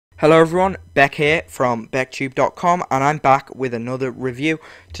Hello everyone, Beck here from becktube.com, and I'm back with another review.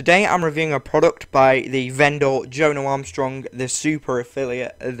 Today I'm reviewing a product by the vendor Jono Armstrong, the super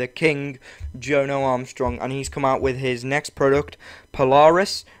affiliate, the king Jono Armstrong, and he's come out with his next product,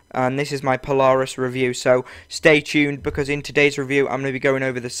 Polaris, and this is my Polaris review, so stay tuned because in today's review I'm going to be going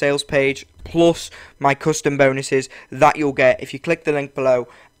over the sales page plus my custom bonuses that you'll get if you click the link below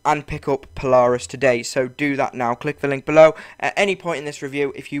and pick up Polaris today. So do that now. Click the link below at any point in this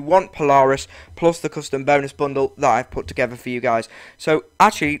review if you want Polaris plus the custom bonus bundle that I've put together for you guys. So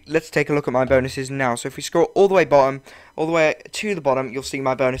actually, let's take a look at my bonuses now. So if we scroll all the way to the bottom, you'll see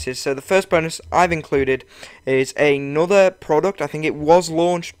my bonuses. So the first bonus I've included is another product. I think it was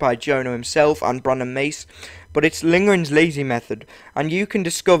launched by Jono himself and Brandon Mace, but it's Lingering's Lazy Method, and you can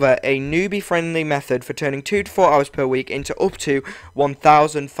discover a newbie-friendly method for turning 2 to 4 hours per week into up to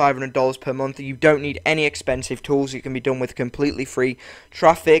 $1,500 per month. You don't need any expensive tools. It can be done with completely free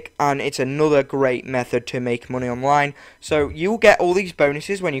traffic, and it's another great method to make money online. So you'll get all these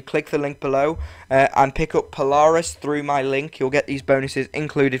bonuses when you click the link below and pick up Polaris through my link. You'll get these bonuses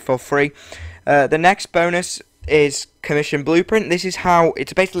included for free. The next bonus is Commission Blueprint. This is how,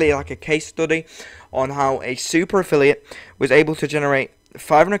 it's basically like a case study on how a super affiliate was able to generate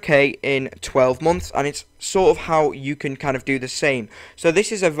 500k in 12 months, and it's sort of how you can kind of do the same. So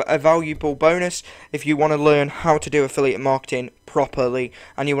this is a valuable bonus if you want to learn how to do affiliate marketing properly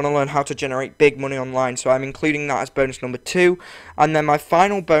and you want to learn how to generate big money online. So I'm including that as bonus number 2. And then my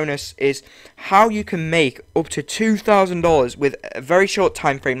final bonus is how you can make up to $2,000 with a very short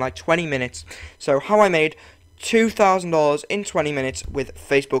time frame, like 20 minutes. So how I made $2,000 in 20 minutes with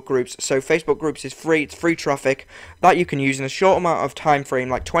Facebook groups. So Facebook groups is free. It's free traffic that you can use in a short amount of time frame,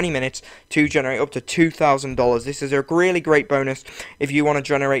 like 20 minutes, to generate up to $2,000. This is a really great bonus if you want to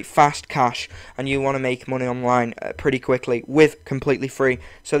generate fast cash and you want to make money online pretty quickly with completely free.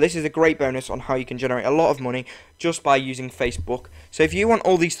 So this is a great bonus on how you can generate a lot of money just by using Facebook. So if you want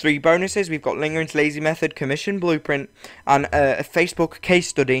all these 3 bonuses, we've got Lingering's Lazy Method, Commission Blueprint, and a Facebook case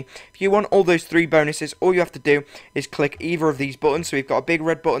study. If you want all those 3 bonuses, all you have to do is click either of these buttons. So we've got a big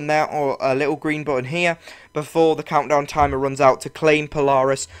red button there or a little green button here before the countdown timer runs out to claim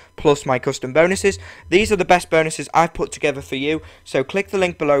Polaris plus my custom bonuses. These are the best bonuses I've put together for you. So click the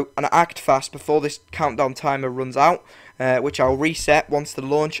link below and act fast before this countdown timer runs out, which I'll reset once the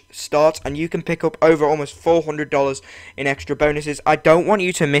launch starts, and you can pick up over almost $400 in extra bonuses. I don't want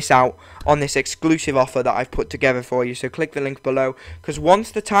you to miss out on this exclusive offer that I've put together for you, so click the link below, because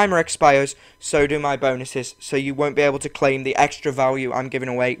once the timer expires, so do my bonuses, so you won't be able to claim the extra value I'm giving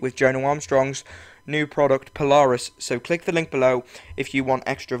away with Jono Armstrong's new product Polaris. So click the link below if you want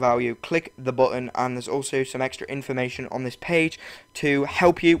extra value. Click the button, and there's also some extra information on this page to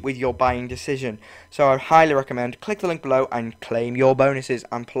help you with your buying decision. So I highly recommend click the link below and claim your bonuses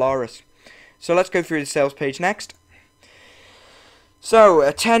and Polaris. So let's go through the sales page next. So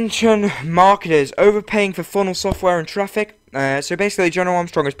attention marketers, overpaying for funnel software and traffic. So basically Jono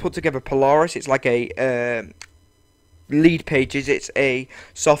Armstrong has put together Polaris. It's like a lead pages. It's a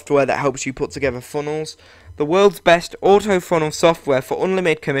software that helps you put together funnels. The world's best auto funnel software for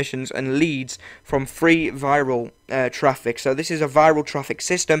unlimited commissions and leads from free viral traffic. So this is a viral traffic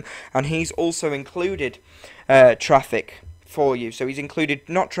system, and he's also included traffic for you. So he's included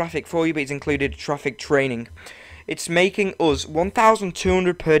not traffic for you, but he's included traffic training. It's making us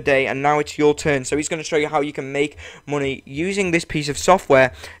 $1,200 per day, and now it's your turn. So he's going to show you how you can make money using this piece of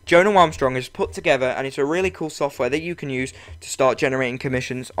software Jono Armstrong has put together, and it's a really cool software that you can use to start generating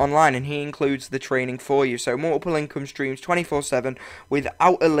commissions online, and he includes the training for you. So multiple income streams 24/7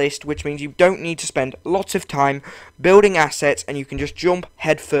 without a list, which means you don't need to spend lots of time building assets, and you can just jump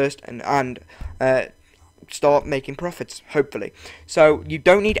head first and start making profits, hopefully. So you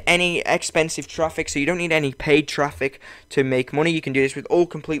don't need any expensive traffic, so you don't need any paid traffic to make money. You can do this with all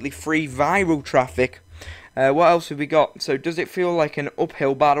completely free viral traffic. What else have we got? So does it feel like an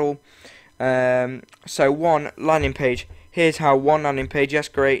uphill battle? So one landing page. Here's how one landing page. Yes,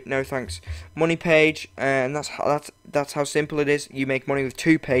 great. No thanks. Money page, and that's how simple it is. You make money with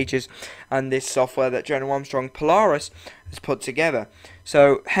 2 pages, and this software that Jono Armstrong Polaris has put together.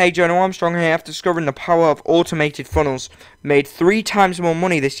 So hey, Jono Armstrong here. After discovering the power of automated funnels, made 3 times more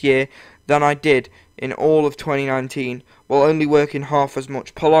money this year than I did in all of 2019, while only working half as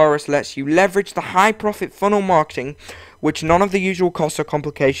much. Polaris lets you leverage the high profit funnel marketing, which none of the usual costs or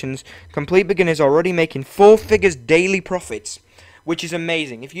complications. Complete beginners are already making 4 figures daily profits, which is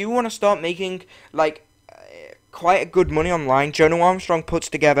amazing. If you want to start making like quite a good money online, Jono Armstrong puts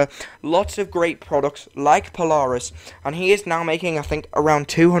together lots of great products like Polaris, and he is now making, I think, around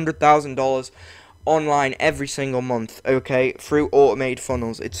 $200,000 online every single month, okay, through automated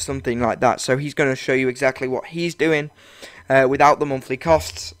funnels. It's something like that. So he's going to show you exactly what he's doing without the monthly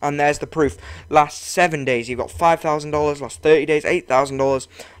costs, and there's the proof. Last 7 days you've got $5,000, last 30 days $8,000,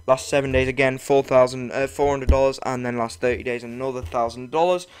 last 7 days again $4,400, and then last 30 days another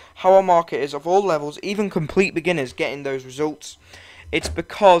 $1,000. How our market is of all levels, even complete beginners, getting those results. It's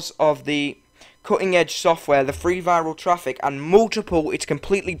because of the cutting edge software, the free viral traffic, and multiple, it's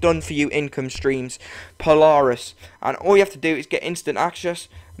completely done for you income streams, Polaris. And all you have to do is get instant access,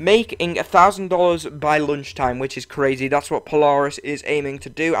 making $1,000 by lunchtime, which is crazy. That's what Polaris is aiming to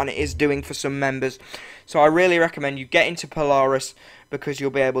do, and it is doing for some members. So I really recommend you get into Polaris, because you'll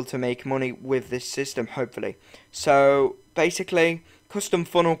be able to make money with this system, hopefully. So basically, custom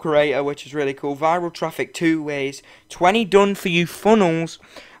funnel creator, which is really cool, viral traffic 2 ways, 20 done for you funnels,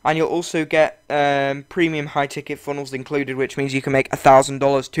 and you'll also get premium high ticket funnels included, which means you can make $1,000,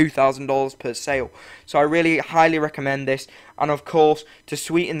 $2,000 per sale. So I really highly recommend this. And of course, to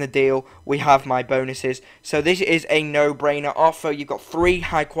sweeten the deal, we have my bonuses. So this is a no-brainer offer. You've got 3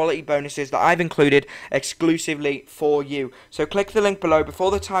 high quality bonuses that I've included exclusively for you. So click the link below before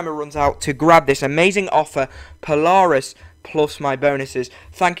the timer runs out to grab this amazing offer, Polaris, plus my bonuses.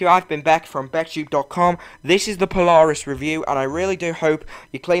 Thank you. I've been Beck from BeckTube.com. This is the Polaris review, and I really do hope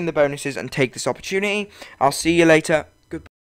you claim the bonuses and take this opportunity. I'll see you later.